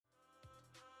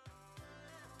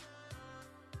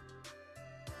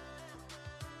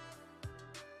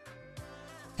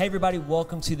Hey everybody,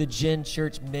 welcome to the Gen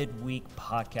Church Midweek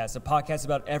Podcast, a podcast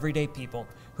about everyday people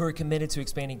who are committed to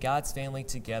expanding God's family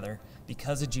together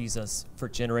because of Jesus for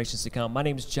generations to come. My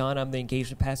name is John, I'm the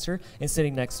engagement pastor, and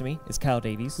sitting next to me is Kyle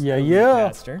Davies, the lead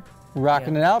pastor.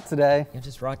 Rocking it out today. You're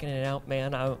just rocking it out,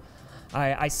 man.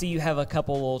 I see you have a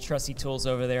couple little trusty tools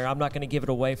over there. I'm not going to give it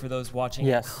away for those watching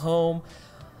at home.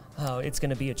 Oh, it's going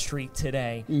to be a treat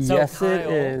today. So, yes, Kyle, it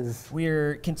is.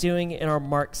 We're continuing in our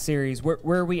Mark series. Where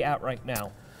are we at right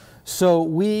now? So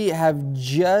we have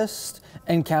just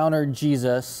encountered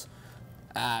Jesus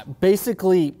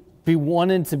basically be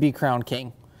wanted to be crowned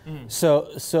king.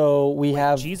 So we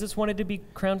have Jesus wanted to be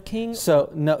crowned king?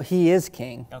 So no, he is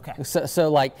king. Okay.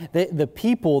 So like the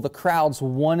people, the crowds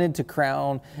wanted to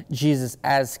crown Jesus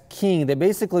as king. They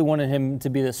basically wanted him to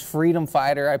be this freedom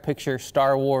fighter. I picture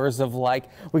Star Wars of like,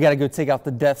 we got to go take out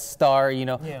the Death Star,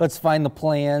 let's find the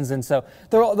plans. And so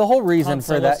the whole reason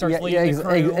for that,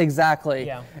 exactly.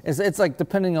 Yeah. It's like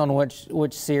depending on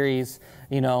which series,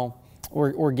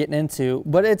 we're getting into.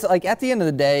 But it's like at the end of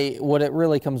the day, what it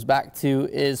really comes back to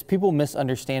is people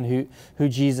misunderstand who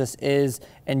Jesus is.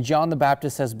 And John the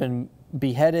Baptist has been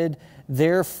beheaded.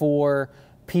 Therefore,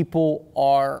 people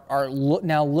are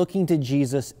now looking to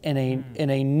Jesus in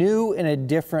a new, in a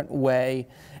different way.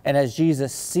 And as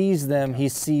Jesus sees them, he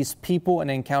sees people and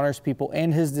encounters people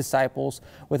and his disciples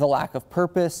with a lack of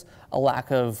purpose, a lack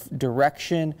of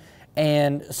direction.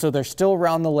 And so they're still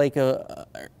around the lake of,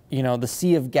 the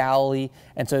Sea of Galilee,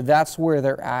 and so that's where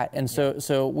they're at. And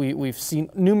so we've seen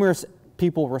numerous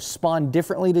people respond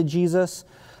differently to Jesus,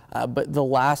 but the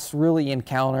last really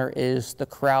encounter is the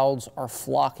crowds are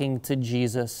flocking to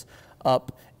Jesus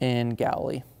up in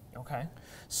Galilee. Okay.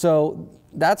 So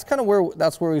that's kind of where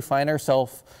we find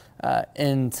ourselves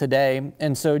in today.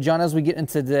 And so, John, as we get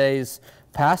into today's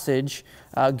passage,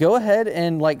 go ahead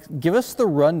and give us the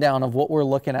rundown of what we're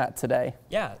looking at today.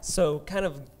 Yeah, so kind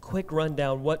of quick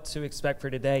rundown, what to expect for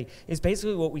today is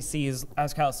basically what we see is,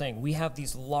 as Kyle was saying, we have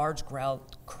these large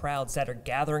crowds that are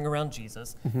gathering around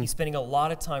Jesus. Mm-hmm. He's spending a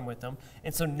lot of time with them.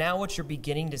 And so now what you're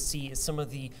beginning to see is some of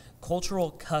the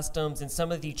cultural customs and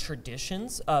some of the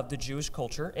traditions of the Jewish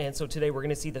culture. And so today we're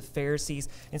going to see the Pharisees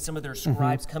and some of their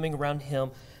scribes coming around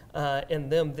him. And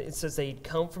them, it says they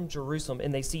come from Jerusalem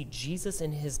and they see Jesus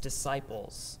and his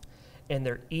disciples and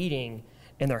they're eating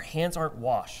and their hands aren't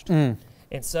washed. And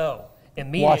so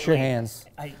immediately, wash your hands.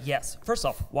 Yes. First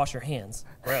off, wash your hands.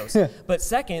 Gross. But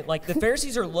second, the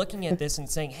Pharisees are looking at this and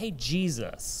saying, "Hey,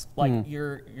 Jesus,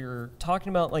 you're talking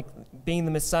about being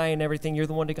the Messiah and everything. You're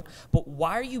the one to go. But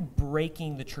why are you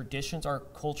breaking the traditions our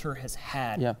culture has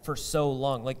had for so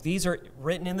long? These are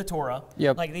written in the Torah.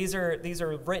 Yep. These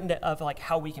are written of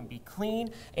how we can be clean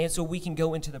and so we can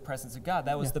go into the presence of God.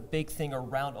 That was the big thing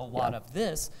around a lot of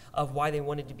this, of why they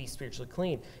wanted to be spiritually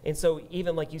clean. And so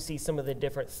even you see some of the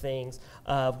different things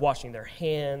of washing their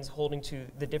hands, holding to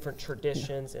the different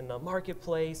traditions in the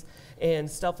marketplace and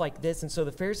stuff like this. And so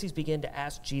the Pharisees begin to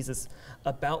ask Jesus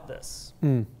about this.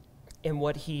 And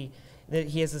what he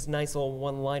has this nice little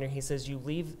one-liner. He says, you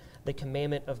leave the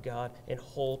commandment of God and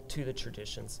hold to the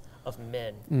traditions of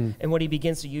men. And what he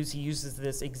begins to use, he uses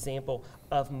this example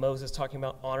of Moses talking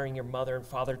about honoring your mother and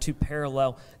father to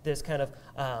parallel this kind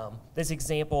of, this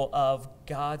example of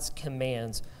God's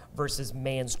commands versus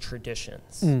man's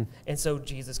traditions. And so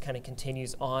Jesus kind of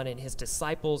continues on, and his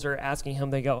disciples are asking him,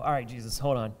 they go, all right, Jesus,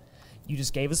 hold on. You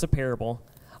just gave us a parable.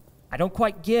 I don't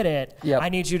quite get it. I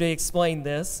need you to explain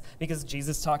this, because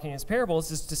Jesus talking in his parables,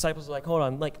 his disciples are like, hold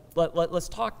on, let's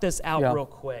talk this out real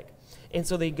quick. And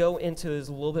so they go into this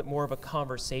a little bit more of a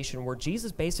conversation where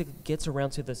Jesus basically gets around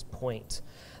to this point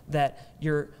that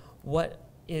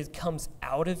comes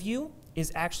out of you is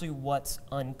actually what's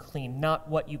unclean, not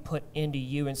what you put into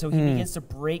you. And so he begins to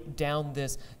break down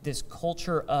this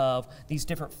culture of these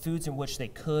different foods in which they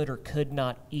could or could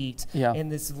not eat. And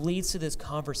this leads to this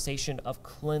conversation of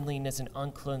cleanliness and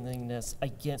uncleanliness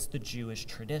against the Jewish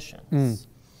traditions.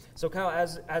 So Kyle,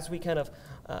 as we kind of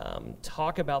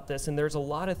talk about this, and there's a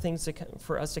lot of things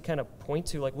for us to kind of point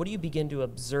to, what do you begin to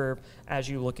observe as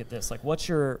you look at this? What's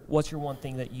your one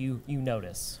thing that you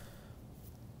notice?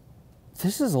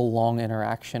 This is a long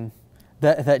interaction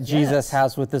that Jesus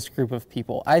has with this group of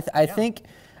people. I think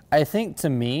to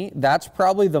me, that's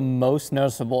probably the most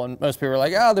noticeable. And most people are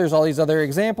like, there's all these other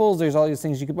examples. There's all these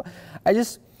things you could.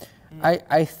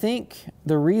 I think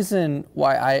the reason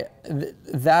why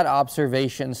that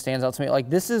observation stands out to me,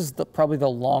 this is probably the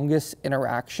longest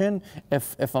interaction.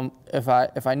 If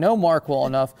I know Mark well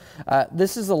enough,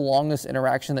 this is the longest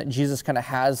interaction that Jesus kind of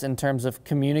has in terms of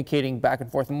communicating back and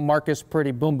forth. Mark is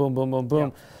pretty boom, boom, boom, boom,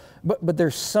 boom, but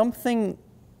there's something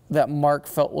that Mark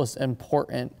felt was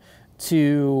important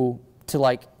to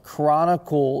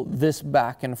chronicle this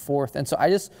back and forth. And so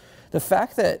the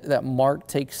fact that Mark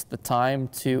takes the time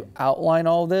to outline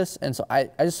all this, and so I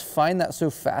just find that so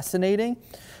fascinating,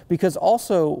 because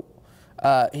also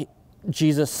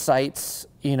Jesus cites,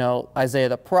 Isaiah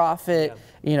the prophet,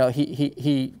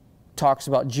 he talks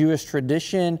about Jewish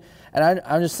tradition, and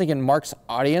I'm just thinking Mark's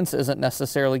audience isn't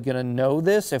necessarily going to know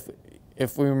this.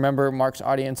 If we remember, Mark's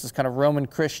audience is kind of Roman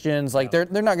Christians, like they're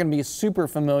not going to be super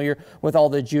familiar with all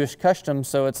the Jewish customs,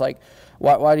 so it's like,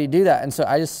 why do you do that? And so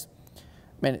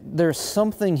there's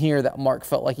something here that Mark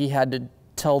felt like he had to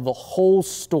tell the whole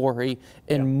story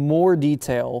in more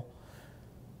detail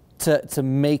to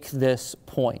make this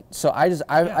point. So I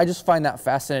just find that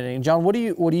fascinating. John, what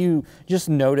do you just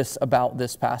notice about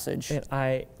this passage?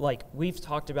 And we've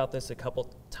talked about this a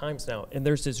couple times now, and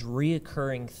there's this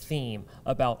reoccurring theme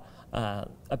about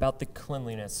the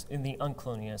cleanliness and the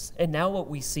uncleanliness. And now what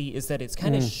we see is that it's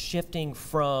kind of shifting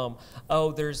from,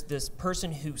 there's this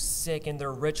person who's sick and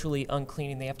they're ritually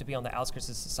unclean and they have to be on the outskirts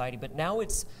of society. But now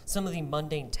it's some of the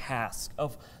mundane tasks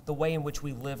of the way in which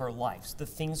we live our lives, the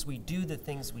things we do, the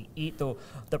things we eat,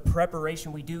 the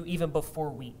preparation we do even before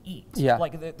we eat. Yeah.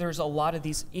 Like there's a lot of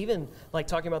these, even like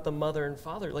talking about the mother and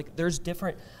father, like there's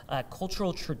different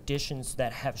cultural traditions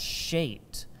that have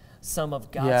shaped some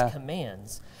of God's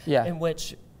commands, in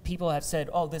which people have said,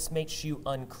 this makes you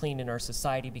unclean in our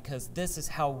society because this is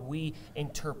how we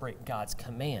interpret God's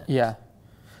command. Yeah.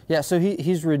 So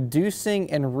he's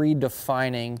reducing and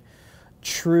redefining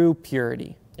true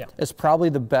purity. Yeah. Is probably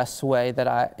the best way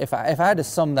that if I had to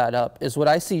sum that up, is what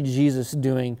I see Jesus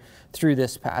doing through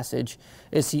this passage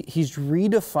is he's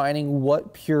redefining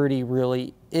what purity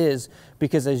really is,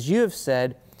 because as you have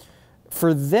said,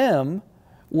 for them,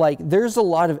 like there's a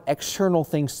lot of external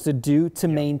things to do to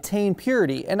maintain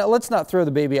purity. And let's not throw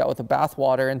the baby out with the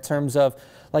bathwater in terms of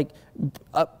like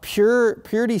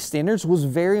purity standards was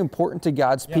very important to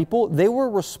God's people. They were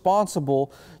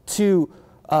responsible to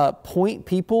point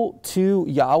people to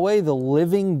Yahweh, the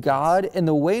living God, and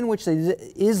the way in which they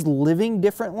is living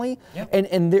differently.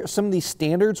 And some of these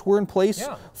standards were in place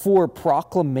for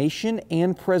proclamation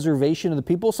and preservation of the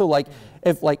people. So like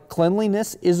if like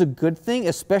cleanliness is a good thing,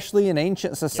 especially in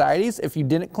ancient societies, if you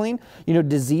didn't clean,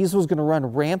 disease was going to run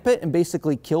rampant and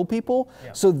basically kill people.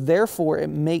 So therefore it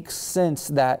makes sense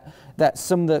that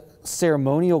some of the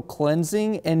ceremonial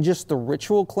cleansing and just the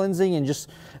ritual cleansing and just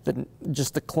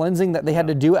the cleansing that they had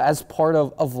to do as part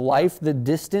of life, the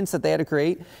distance that they had to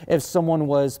create if someone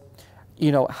was,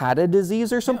 had a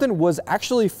disease or something, was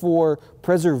actually for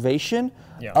preservation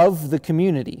of the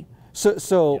community.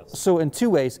 So in two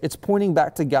ways, it's pointing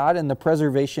back to God and the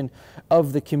preservation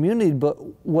of the community. But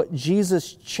what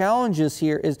Jesus challenges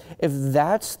here is if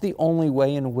that's the only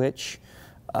way in which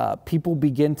people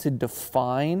begin to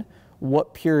define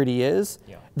what purity is,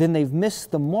 then they've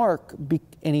missed the mark.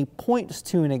 And he points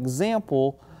to an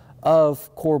example of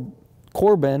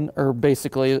Corban, or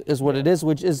basically is what it is,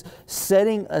 which is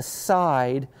setting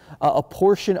aside a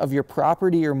portion of your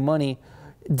property or money,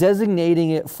 designating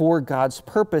it for God's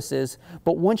purposes.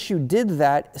 But once you did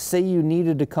that, say you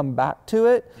needed to come back to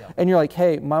it, and you're like,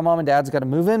 hey, my mom and dad's got to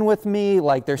move in with me,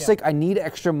 like they're sick, I need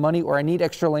extra money, or I need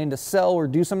extra land to sell or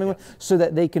do something with, so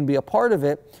that they can be a part of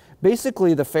it.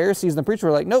 Basically, the Pharisees and the preacher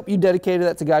were like, nope, you dedicated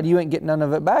that to God, you ain't getting none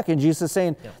of it back. And Jesus is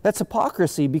saying, that's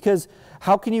hypocrisy, because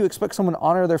how can you expect someone to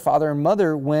honor their father and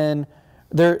mother when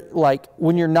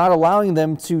you're not allowing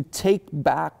them to take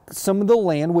back some of the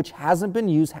land which hasn't been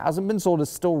used, hasn't been sold,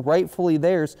 is still rightfully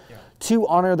theirs, to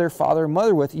honor their father and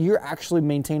mother with? You're actually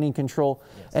maintaining control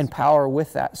and power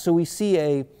with that. So we see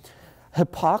a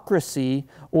hypocrisy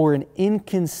or an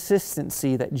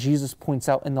inconsistency that Jesus points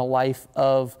out in the life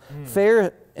of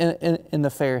in the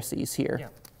Pharisees here.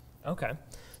 Yeah. Okay.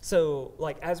 So,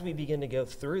 as we begin to go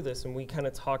through this and we kind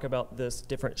of talk about this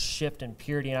different shift in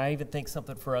purity, and I even think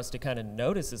something for us to kind of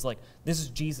notice is this is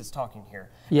Jesus talking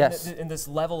here. Yes. And this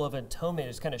level of atonement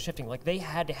is kind of shifting. They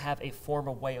had to have a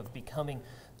formal way of becoming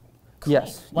clean.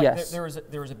 Yes.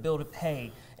 There was a bill to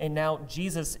pay, and now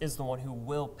Jesus is the one who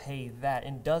will pay that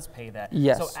and does pay that.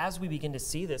 Yes. So as we begin to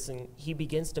see this and he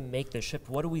begins to make this shift,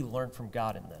 what do we learn from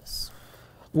God in this?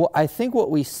 Well, I think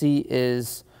what we see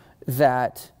is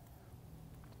that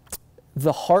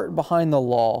the heart behind the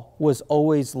law was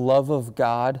always love of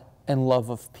God and love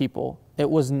of people. It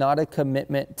was not a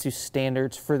commitment to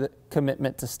standards for the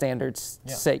commitment to standards'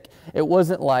 sake. It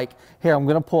wasn't like, here, I'm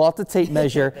going to pull out the tape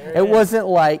measure. It wasn't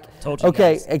like,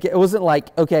 okay, it wasn't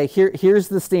like, okay, here's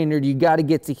the standard. You got to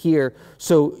get to here.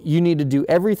 So you need to do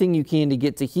everything you can to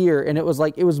get to here. And it was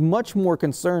like, it was much more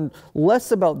concerned,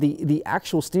 less about the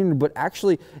actual standard, but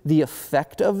actually the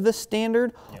effect of the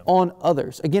standard on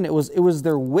others. Again, it was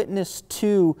their witness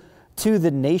to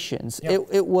the nations.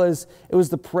 It was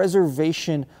the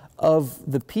preservation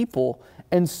of the people.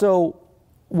 And so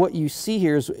what you see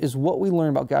here is what we learn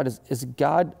about God is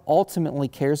God ultimately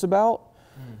cares about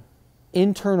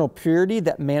internal purity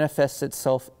that manifests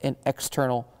itself in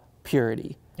external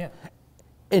purity. Yeah.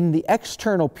 And the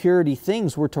external purity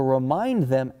things were to remind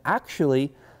them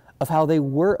actually of how they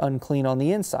were unclean on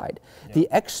the inside. Yeah. The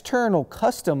external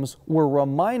customs were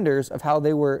reminders of how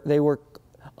they were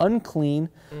unclean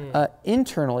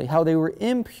internally, how they were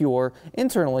impure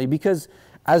internally, because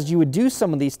as you would do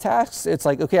some of these tasks, it's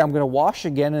like, okay, I'm going to wash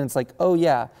again, and it's like, oh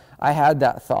yeah, I had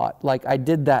that thought, like I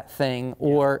did that thing,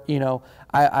 or you know,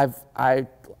 I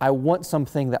want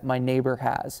something that my neighbor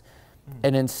has,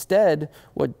 and instead,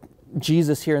 what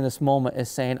Jesus here in this moment is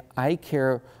saying, I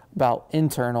care about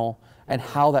internal and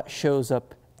how that shows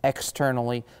up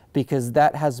externally, because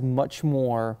that has much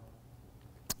more,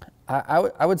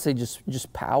 I would say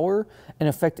just power and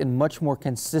effect and much more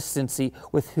consistency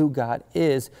with who God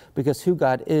is, because who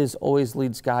God is always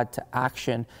leads God to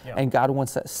action. Yeah. And God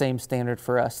wants that same standard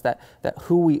for us, that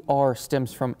who we are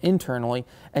stems from internally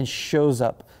and shows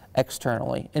up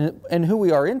externally. And who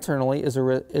we are internally is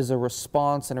a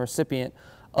response and a recipient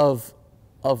of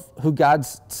who God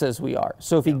says we are.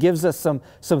 So if He gives us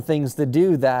some things to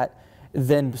do that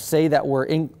then say that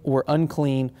we're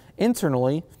unclean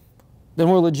internally, then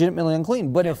we're legitimately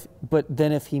unclean. But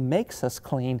then if He makes us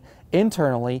clean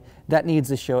internally, that needs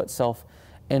to show itself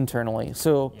internally.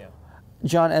 So,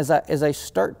 John, as I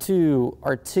start to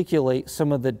articulate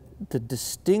some of the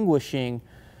distinguishing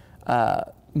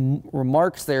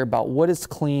remarks there about what is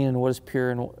clean and what is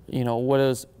pure, and what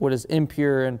is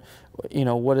impure, and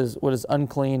what is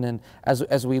unclean, and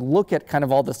as we look at kind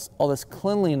of all this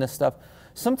cleanliness stuff,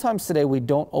 sometimes today we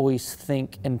don't always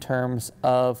think in terms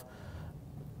of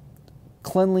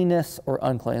cleanliness or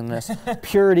uncleanliness,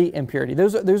 purity, impurity.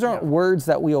 Those aren't words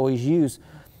that we always use.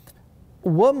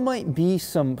 What might be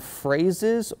some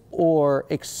phrases or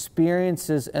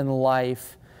experiences in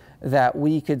life that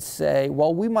we could say,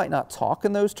 while we might not talk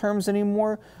in those terms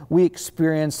anymore, we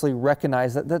experientially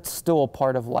recognize that that's still a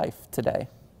part of life today?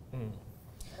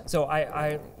 So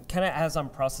I kind of, as I'm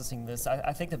processing this,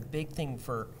 I think the big thing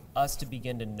for us to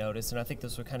begin to notice, and I think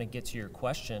this will kind of get to your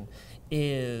question,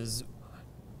 is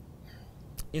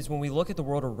when we look at the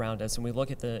world around us and we look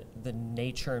at the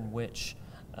nature in which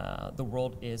the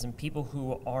world is, and people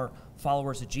who are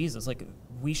followers of Jesus, like,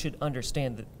 we should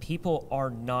understand that people are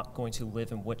not going to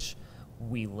live in which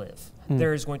we live.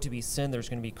 There is going to be sin, there's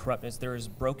going to be corruptness, there is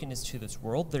brokenness to this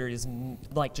world, there is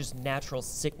like just natural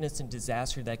sickness and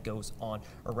disaster that goes on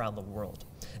around the world.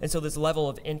 And so this level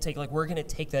of intake, like, we're going to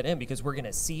take that in because we're going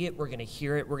to see it, we're going to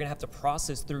hear it, we're going to have to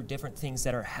process through different things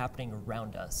that are happening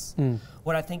around us.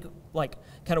 What I think, like,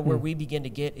 kind of where we begin to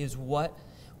get is what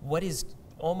is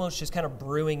almost just kind of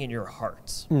brewing in your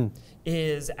heart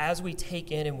is, as we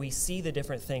take in and we see the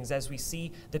different things, as we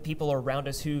see the people around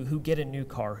us who get a new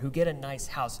car, who get a nice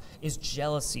house, is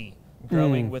jealousy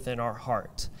growing within our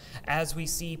heart. As we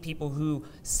see people who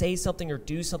say something or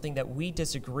do something that we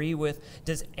disagree with,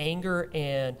 does anger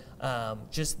and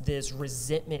just this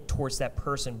resentment towards that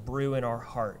person brew in our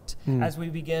heart? As we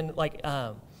begin, like,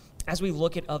 as we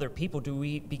look at other people, do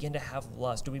we begin to have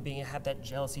lust? Do we begin to have that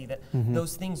jealousy, that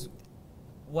those things?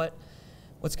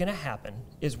 What's going to happen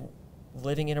is,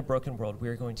 living in a broken world,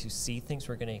 we're going to see things,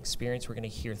 we're going to experience, we're going to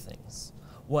hear things.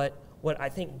 What I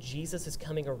think Jesus is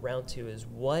coming around to is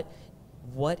what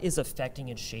is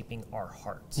affecting and shaping our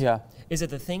hearts. Yeah. Is it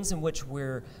the things in which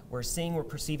we're seeing, we're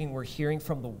perceiving, we're hearing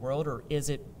from the world, or is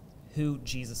it who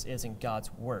Jesus is in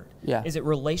God's word? Yeah. Is it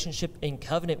relationship and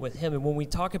covenant with Him? And when we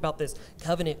talk about this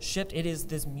covenant shift, it is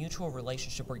this mutual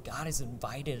relationship where God has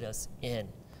invited us in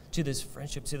to this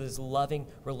friendship, to this loving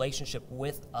relationship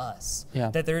with us.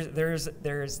 Yeah. That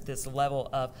there's this level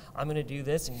of, I'm going to do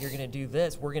this and you're going to do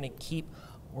this. We're going to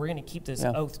keep this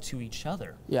oath to each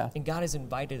other. Yeah. And God has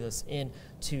invited us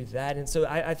into that. And so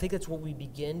I think that's what we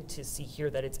begin to see here,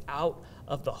 that it's out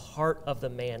of the heart of the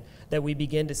man that we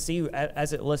begin to see,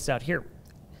 as it lists out here.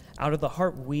 Out of the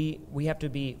heart, we have to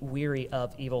be weary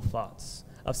of evil thoughts,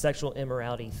 of sexual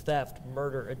immorality, theft,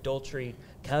 murder, adultery,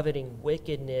 coveting,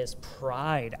 wickedness,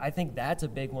 pride. I think that's a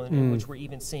big one in which we're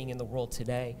even seeing in the world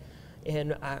today.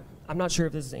 And I'm not sure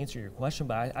if this is answering your question,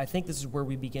 but I think this is where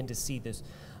we begin to see this,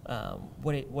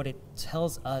 what it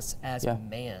tells us as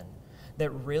man, that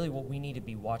really what we need to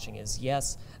be watching is,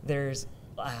 yes, there's,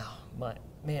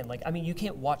 man, like, I mean, you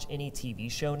can't watch any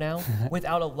TV show now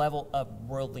without a level of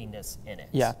worldliness in it.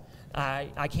 Yeah.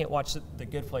 I can't watch The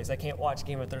Good Place. I can't watch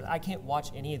Game of Thrones. I can't watch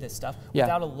any of this stuff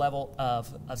without a level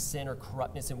of sin or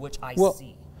corruptness in which I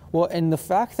see. Well, and the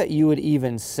fact that you would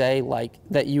even say, like,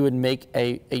 that you would make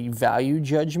a value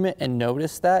judgment and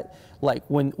notice that, like,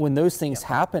 when those things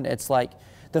happen, it's like,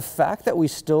 the fact that we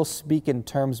still speak in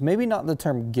terms, maybe not the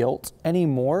term guilt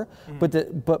anymore,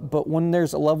 but when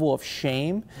there's a level of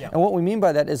shame, and what we mean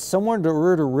by that is someone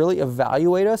were to really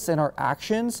evaluate us and our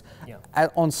actions,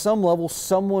 on some level,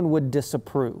 someone would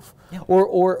disapprove.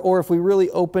 Or if we really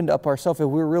opened up ourselves, if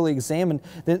we were really examined,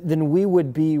 then we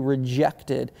would be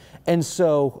rejected. And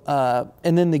so,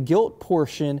 and then the guilt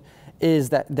portion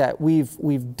is that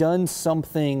we've done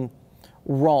something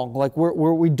wrong, like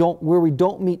where we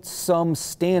don't meet some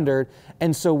standard,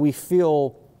 and so we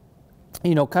feel,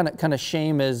 kind of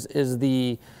shame is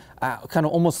the kind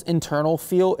of almost internal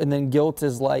feel, and then guilt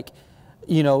is like,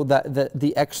 that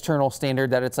the external standard,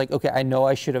 that it's like, okay, I know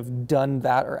I should have done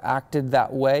that or acted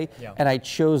that way, and I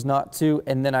chose not to,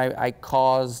 and then I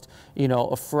caused,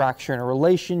 a fracture in a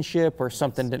relationship, or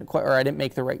something didn't quite, or I didn't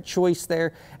make the right choice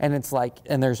there, and it's like,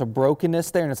 and there's a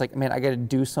brokenness there, and it's like, man, I got to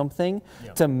do something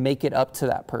to make it up to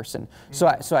that person. So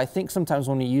I think sometimes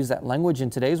when we use that language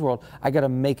in today's world, I got to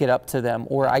make it up to them,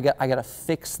 or I got to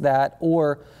fix that,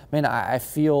 or man, I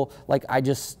feel like I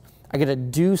got to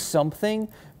do something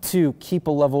to keep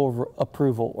a level of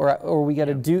approval, or we got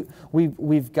to do,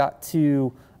 we've got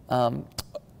to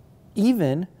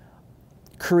even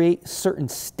create certain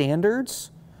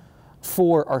standards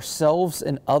for ourselves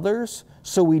and others,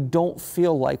 so we don't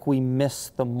feel like we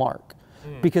miss the mark.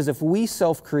 Because if we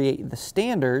self-create the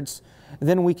standards,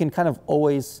 then we can kind of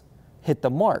always hit the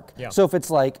mark. So if it's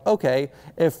like, okay,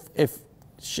 if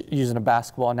using a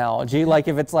basketball analogy, like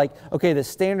if it's like, okay, the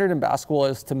standard in basketball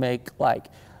is to make like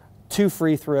 2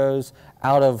 free throws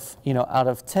out of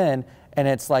 10, and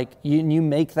it's like you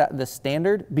make that the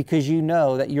standard because you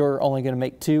know that you're only going to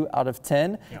make 2 out of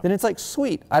 10, then it's like,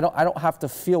 sweet, I don't have to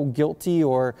feel guilty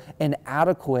or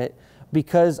inadequate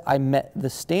because I met the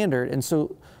standard. And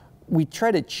so we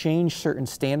try to change certain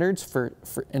standards for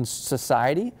in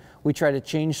society. We try to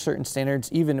change certain standards,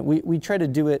 even we try to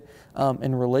do it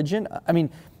in religion. I mean,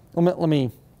 let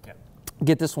me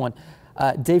get this one.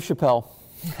 Dave Chappelle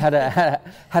had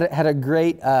a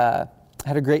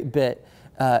great bit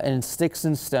in Sticks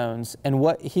and Stones, and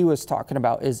what he was talking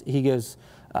about is, he goes,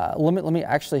 let me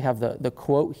actually have the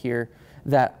quote here,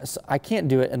 that I can't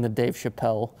do it in the Dave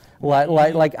Chappelle,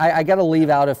 like I got to leave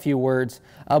out a few words,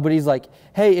 but he's like,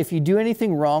 hey, if you do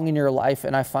anything wrong in your life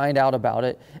and I find out about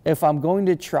it, if I'm going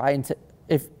to try and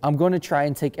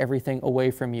take everything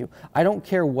away from you, I don't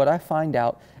care what I find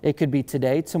out. It could be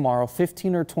today, tomorrow,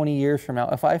 15 or 20 years from now.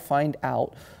 If I find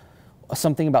out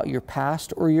something about your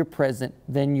past or your present,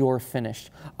 then you're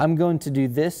finished. I'm going to do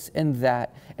this and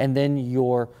that, and then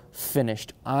you're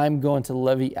finished. I'm going to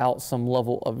levy out some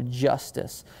level of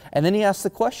justice. And then he asks the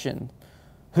question,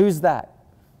 who's that?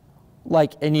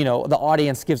 Like, and the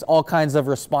audience gives all kinds of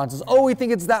responses. Oh, we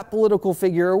think it's that political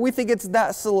figure, or we think it's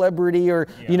that celebrity, or,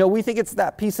 we think it's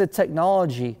that piece of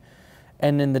technology.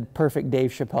 And in the perfect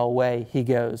Dave Chappelle way, he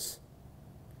goes,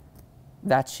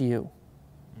 that's you.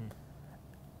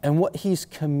 And what he's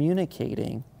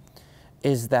communicating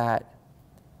is that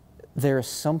there's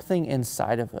something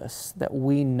inside of us that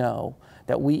we know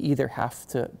that we either have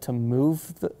to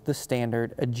move the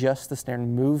standard, adjust the standard,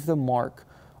 move the mark,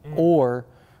 or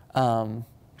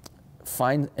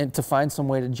find some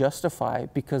way to justify,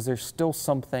 because there's still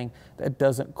something that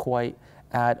doesn't quite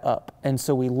add up. And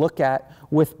so we look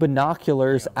with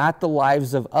binoculars at the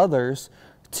lives of others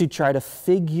to try to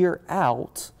figure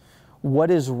out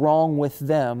what is wrong with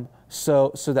them,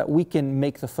 so that we can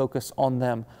make the focus on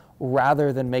them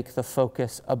rather than make the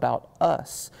focus about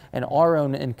us and our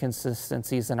own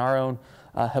inconsistencies and our own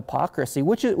hypocrisy,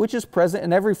 which is present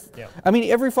in every. I mean,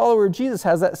 every follower of Jesus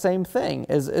has that same thing.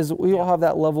 Is we all have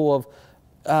that level of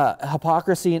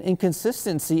hypocrisy and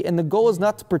inconsistency, and the goal is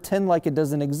not to pretend like it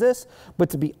doesn't exist, but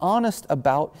to be honest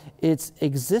about its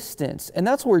existence. And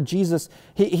that's where Jesus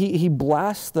he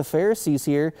blasts the Pharisees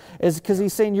here, is because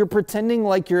he's saying you're pretending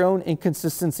like your own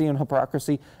inconsistency and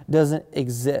hypocrisy doesn't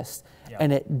exist.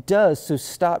 And it does. So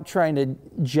stop trying to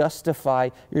justify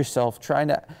yourself, try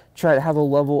to have a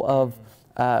level of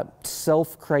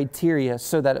self-criteria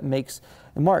so that it makes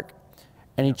the mark.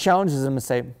 And he challenges them to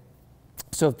say,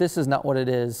 so if this is not what it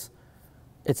is,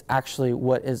 it's actually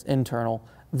what is internal,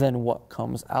 than what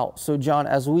comes out. So John,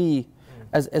 as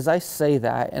I say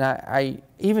that, and I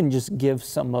even just give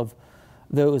some of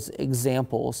those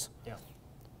examples,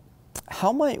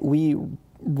 how might we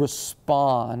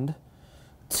respond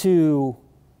to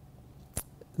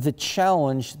the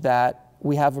challenge that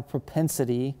we have a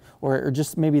propensity, or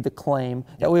just maybe the claim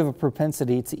that we have a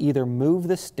propensity to either move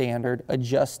the standard,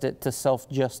 adjust it to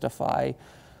self-justify,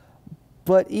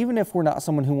 but even if we're not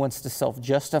someone who wants to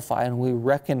self-justify and we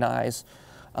recognize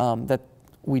that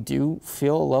we do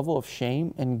feel a level of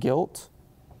shame and guilt,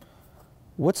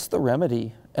 what's the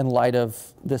remedy in light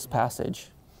of this passage?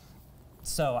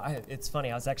 So it's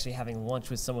funny, I was actually having lunch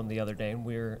with someone the other day, and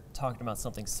we were talking about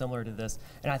something similar to this.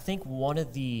 And I think one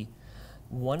of the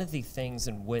things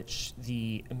in which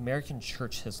the American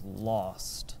church has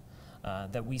lost,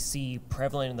 that we see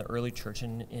prevalent in the early church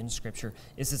and in Scripture,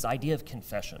 is this idea of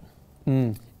confession.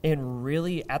 And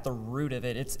really, at the root of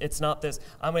it, it's not this,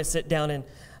 I'm going to sit down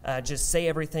and just say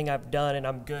everything I've done and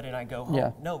I'm good and I go home.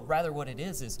 Yeah. No, rather what it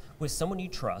is with someone you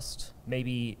trust,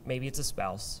 maybe it's a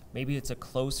spouse, maybe it's a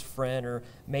close friend, or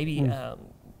maybe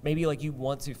like you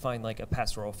want to find like a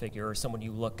pastoral figure or someone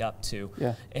you look up to,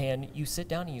 and you sit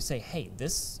down and you say, hey,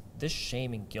 this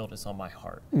shame and guilt is on my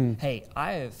heart. Hey,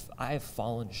 I have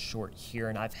fallen short here,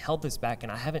 and I've held this back,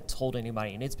 and I haven't told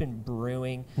anybody, and it's been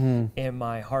brewing in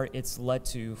my heart. It's led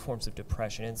to forms of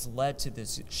depression. It's led to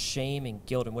this shame and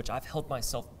guilt in which I've held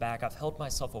myself back. I've held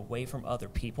myself away from other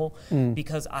people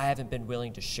because I haven't been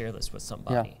willing to share this with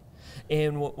somebody.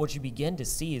 And what you begin to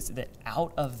see is that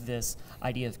out of this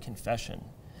idea of confession,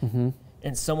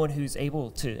 and someone who's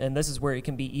able to, and this is where it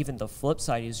can be even the flip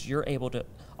side, is you're able to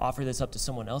offer this up to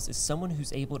someone else, is someone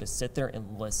who's able to sit there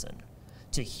and listen,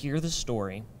 to hear the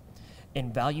story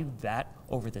and value that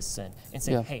over the sin, and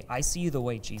say, hey, I see you the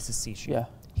way Jesus sees you.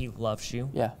 He loves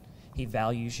you. He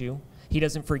values you. He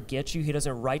doesn't forget you. He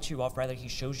doesn't write you off. Rather, he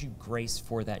shows you grace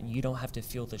for that, and you don't have to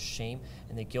feel the shame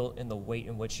and the guilt and the weight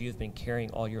in which you've been carrying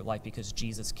all your life, because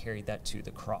Jesus carried that to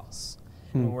the cross.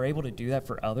 When we're able to do that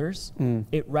for others,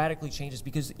 it radically changes,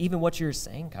 because even what you're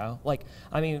saying, Kyle, like,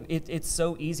 I mean, it's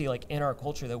so easy, like in our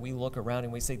culture, that we look around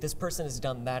and we say, this person has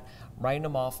done that, writing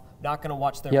them off, not going to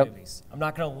watch their movies. I'm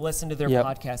not going to listen to their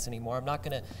podcasts anymore. I'm not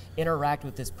going to interact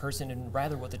with this person. And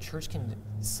rather what the church can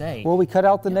say. Well, we cut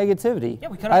out the negativity.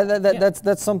 We cut out.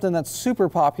 That's something that's super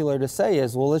popular to say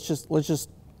is, well, let's just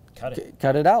cut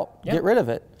it out, get rid of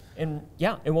it. And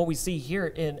what we see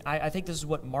here, and I think this is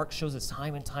what Mark shows us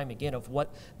time and time again, of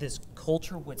what this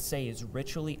culture would say is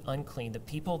ritually unclean. The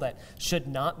people that should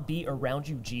not be around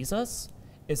you, Jesus,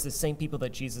 is the same people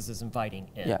that Jesus is inviting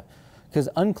in. Yeah, because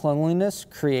uncleanliness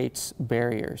creates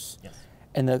barriers.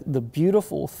 And the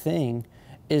beautiful thing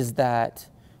is that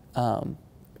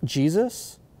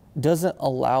Jesus doesn't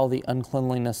allow the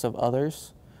uncleanliness of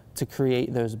others to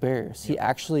create those barriers. He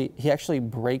actually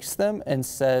breaks them and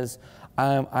says,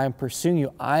 I'm pursuing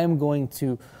you. I'm going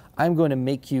to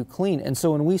make you clean. And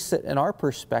so when we sit in our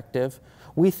perspective,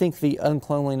 we think the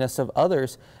uncleanliness of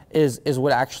others is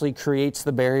what actually creates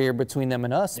the barrier between them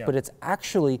and us, but it's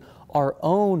actually our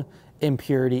own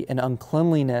impurity and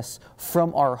uncleanliness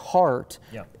from our heart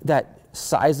that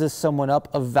sizes someone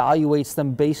up, evaluates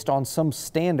them based on some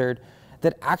standard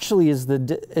that actually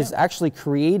is actually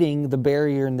creating the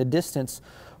barrier and the distance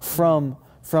from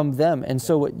them. And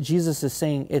so what Jesus is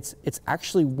saying, it's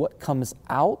actually what comes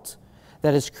out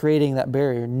that is creating that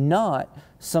barrier, not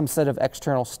some set of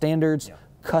external standards,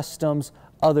 customs,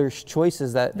 others'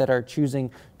 choices that are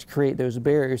choosing to create those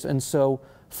barriers. And so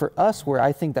for us, where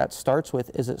I think that starts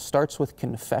with is it starts with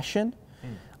confession.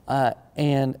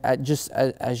 And just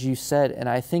as you said, and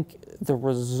I think the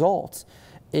result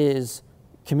is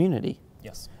community.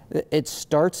 It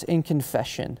starts in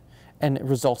confession and it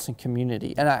results in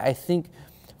community. And I think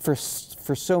for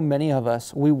so many of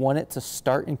us, we want it to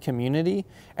start in community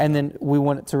and then we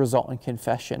want it to result in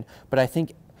confession. But I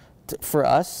think for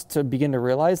us to begin to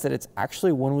realize that it's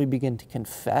actually when we begin to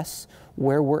confess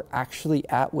where we're actually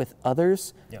at with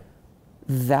others,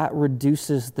 that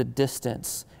reduces the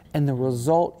distance. And the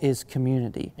result is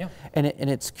community. And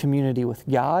it's community with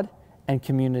God and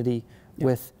community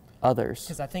with others.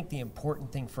 Because I think the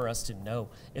important thing for us to know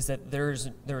is that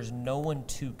there's no one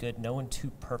too good, no one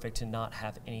too perfect to not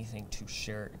have anything to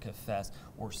share, confess,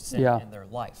 or sin in their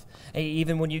life. And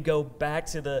even when you go back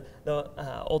to the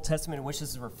Old Testament in which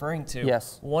this is referring to,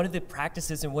 one of the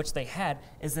practices in which they had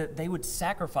is that they would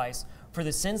sacrifice for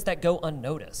the sins that go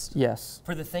unnoticed.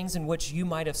 For the things in which you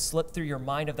might have slipped through your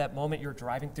mind of that moment you're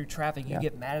driving through traffic, you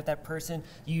get mad at that person,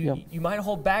 you might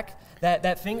hold back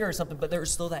that finger or something, but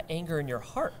there's still that anger in your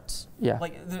heart.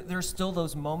 Like there's still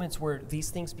those moments where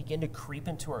these things begin to creep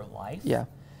into our life.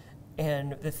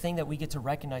 And the thing that we get to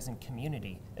recognize in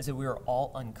community is that we are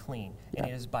all unclean, and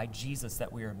it is by Jesus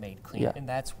that we are made clean. And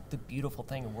that's the beautiful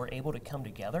thing. And we're able to come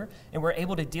together, and we're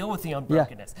able to deal with the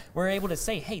unbrokenness. We're able to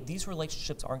say, hey, these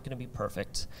relationships aren't going to be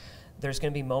perfect. There's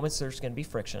going to be moments, there's going to be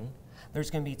friction.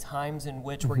 There's going to be times in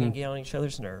which we're going to get on each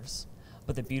other's nerves.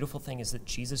 But the beautiful thing is that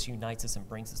Jesus unites us and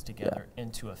brings us together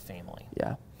into a family.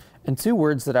 Yeah. And two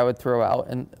words that I would throw out,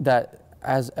 and that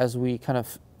as we kind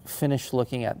of finish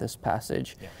looking at this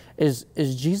passage, is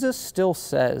Jesus still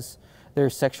says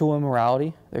there's sexual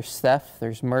immorality, there's theft,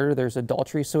 there's murder, there's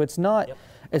adultery. So it's not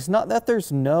that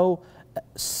there's no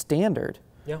standard.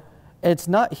 It's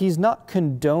not, he's not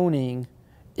condoning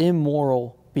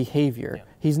immoral behavior.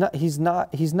 He's not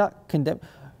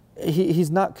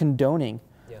condoning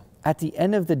at the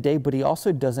end of the day, but he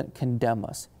also doesn't condemn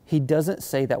us. He doesn't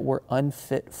say that we're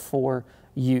unfit for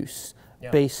use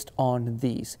based on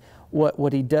these.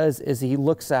 What he does is he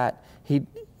looks at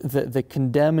the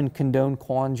condemn and condone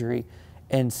quandary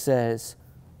and says,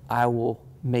 I will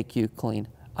make you clean.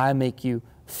 I make you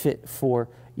fit for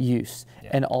use.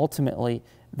 And ultimately,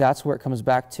 that's where it comes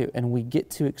back to. And we get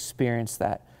to experience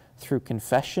that through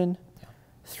confession,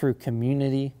 through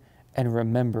community, and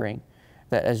remembering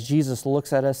that as Jesus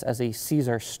looks at us, as he sees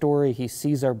our story, he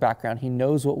sees our background, he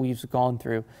knows what we've gone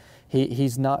through,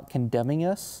 he's not condemning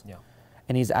us,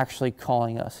 and he's actually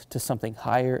calling us to something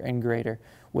higher and greater,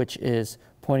 which is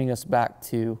pointing us back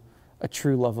to a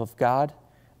true love of God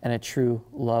and a true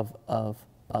love of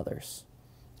others.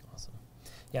 Awesome.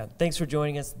 Yeah, thanks for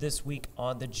joining us this week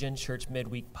on the Gen Church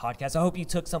Midweek Podcast. I hope you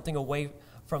took something away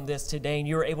from this today, and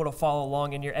you're able to follow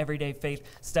along in your everyday faith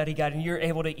study guide, and you're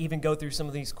able to even go through some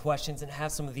of these questions and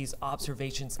have some of these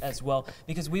observations as well,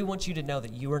 because we want you to know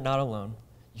that you are not alone,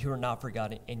 you are not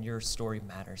forgotten, and your story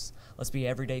matters. Let's be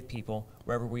everyday people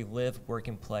wherever we live, work,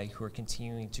 and play, who are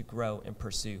continuing to grow and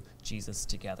pursue Jesus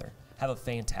together. Have a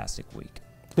fantastic week.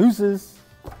 Deuces.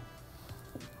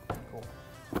 Cool.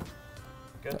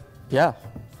 Good. Yeah,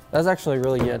 that's actually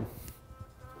really good.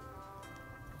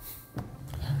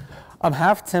 I'm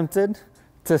half tempted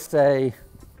to say